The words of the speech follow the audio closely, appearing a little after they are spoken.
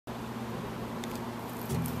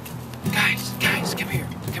Guys, come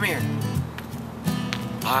here.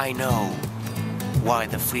 I know why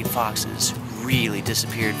the fleet foxes really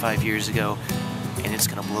disappeared 5 years ago, and it's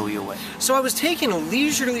gonna blow you away. So I was taking a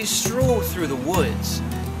leisurely stroll through the woods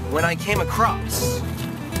when I came across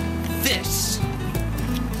this.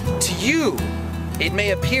 To you, it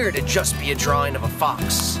may appear to just be a drawing of a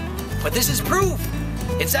fox, but this is proof.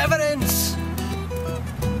 It's evidence.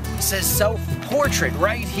 It says self-portrait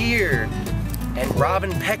right here. And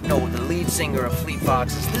Robin Pecknold, the lead singer of Fleet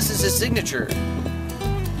Foxes, this is his signature.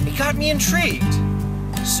 It got me intrigued.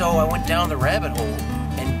 So I went down the rabbit hole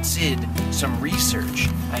and did some research.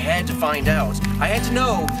 I had to find out. I had to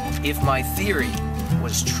know if my theory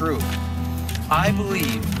was true. I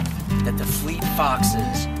believe that the Fleet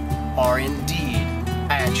Foxes are indeed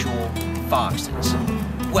actual foxes.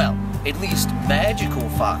 Well, at least magical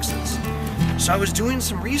foxes. So I was doing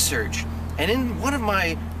some research, and in one of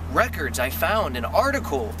my records I found an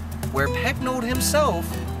article where Pecknold himself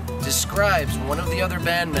describes one of the other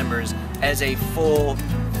band members as a full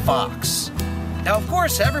fox. Now, of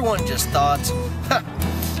course, everyone just thought,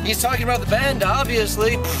 he's talking about the band,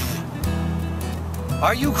 obviously.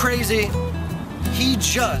 Are you crazy? He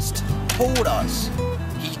just told us.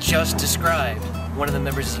 He just described one of the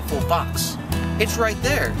members as a full fox. It's right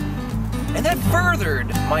there. And that furthered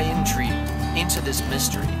my intrigue into this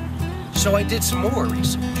mystery. So I did some more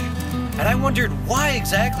research. And I wondered, why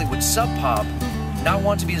exactly would Sub Pop not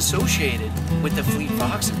want to be associated with the Fleet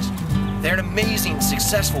Foxes? They're an amazing,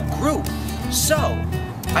 successful group. So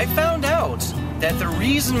I found out that the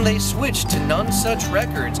reason they switched to None Such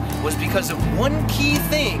Records was because of one key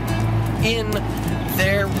thing in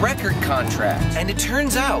their record contract. And it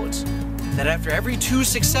turns out that after every 2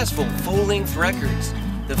 successful full-length records,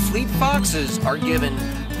 the Fleet Foxes are given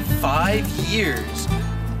 5 years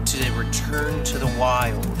to return to the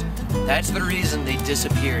wild. That's the reason they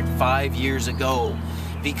disappeared 5 years ago,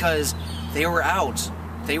 because they were out.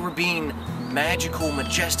 They were being magical,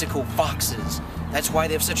 majestical foxes. That's why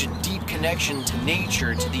they have such a deep connection to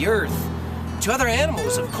nature, to the earth, to other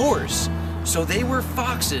animals, of course. So they were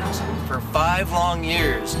foxes for 5 long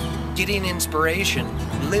years, getting inspiration,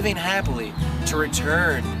 living happily, to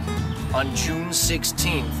return on June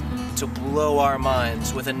 16th to blow our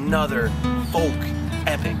minds with another folk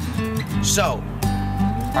epic. So,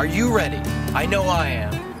 are you ready? I know I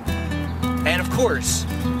am. And of course,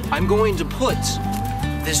 I'm going to put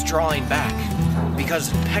this drawing back, because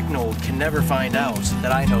Pecknold can never find out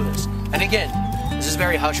that I know this. And again, this is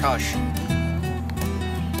very hush-hush.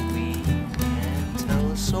 We can't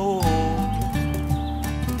tell a soul